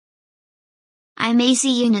I'm AC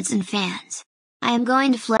units and fans. I am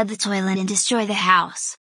going to flood the toilet and destroy the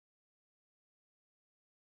house.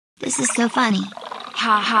 This is so funny.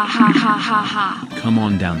 Ha ha ha ha ha ha. Come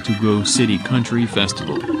on down to Go City Country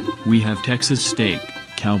Festival. We have Texas steak,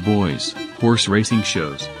 cowboys, horse racing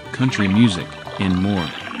shows, country music, and more.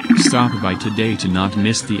 Stop by today to not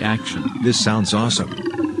miss the action. This sounds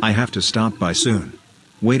awesome. I have to stop by soon.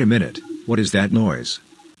 Wait a minute, what is that noise?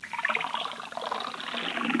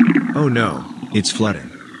 Oh no, it's flooding.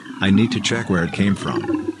 I need to check where it came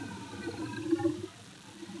from.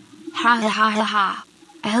 Ha ha ha ha ha.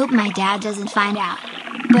 I hope my dad doesn't find out.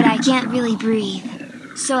 But I can't really breathe.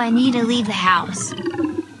 So I need to leave the house.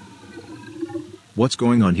 What's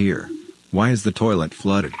going on here? Why is the toilet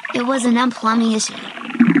flooded? It was an unplumbing issue.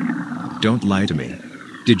 Don't lie to me.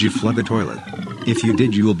 Did you flood the toilet? If you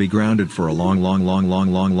did, you will be grounded for a long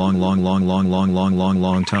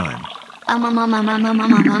time.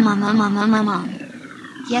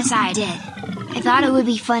 Yes, I did. I thought it would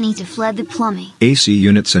be funny to flood the plumbing. AC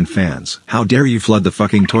units and fans, how dare you flood the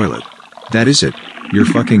fucking toilet? That is it. You're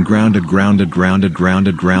fucking grounded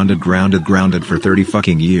for 30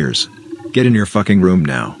 fucking years. Get in your fucking room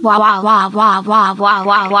now.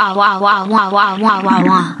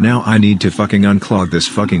 Now I need to fucking unclog this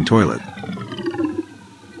fucking toilet.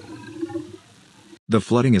 The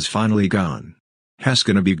flooding is finally gone. Hess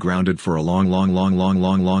gonna be grounded for a long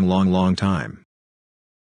time.